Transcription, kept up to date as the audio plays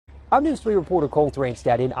I'm News 3 reporter Cole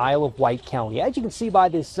Thranstad in Isle of Wight County. As you can see by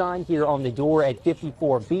this sign here on the door at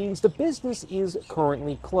 54 Beans, the business is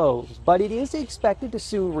currently closed, but it is expected to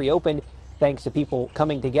soon reopen thanks to people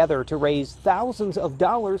coming together to raise thousands of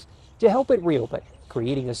dollars to help it reopen,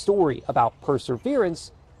 creating a story about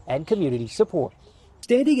perseverance and community support.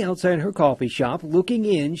 Standing outside her coffee shop looking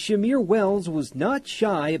in, Shamir Wells was not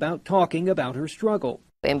shy about talking about her struggle.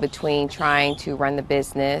 In between trying to run the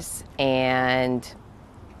business and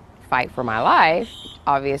fight for my life,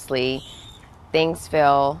 obviously things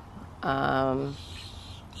fell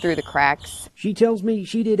through the cracks. She tells me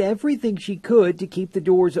she did everything she could to keep the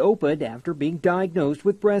doors open after being diagnosed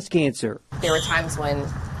with breast cancer. There were times when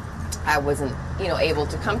I wasn't, able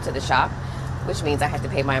to come to the shop, which means I had to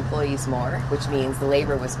pay my employees more, which means the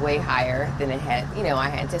labor was way higher than it had, I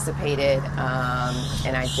had anticipated,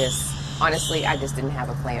 and honestly, I just didn't have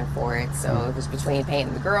a plan for it. So it was between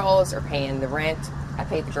paying the girls or paying the rent. I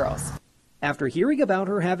paid the girls. After hearing about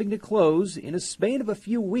her having to close, in a span of a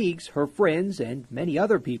few weeks, her friends and many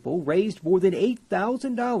other people raised more than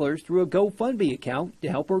 $8,000 through a GoFundMe account to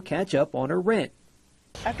help her catch up on her rent.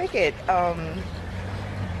 I think it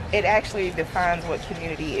actually defines what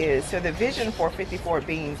community is. So the vision for 54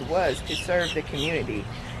 Beans was to serve the community.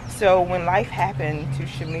 So when life happened to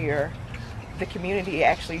Shamir, the community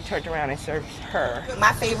actually turned around and served her.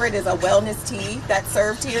 My favorite is a wellness tea that's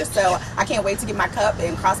served here, so I can't wait to get my cup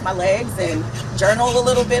and cross my legs and journal a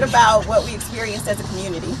little bit about what we experienced as a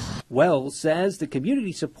community. Wells says the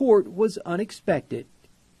community support was unexpected.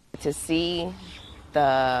 To see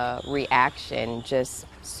the reaction, just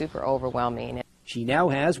super overwhelming. She now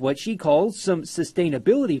has what she calls some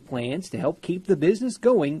sustainability plans to help keep the business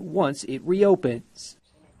going once it reopens.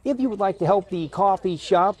 If you would like to help the coffee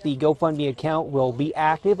shop, the GoFundMe account will be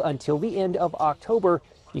active until the end of October.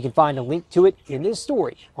 You can find a link to it in this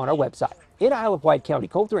story on our website. In Isle of Wight County,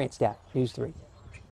 Cole Thranstad, News 3.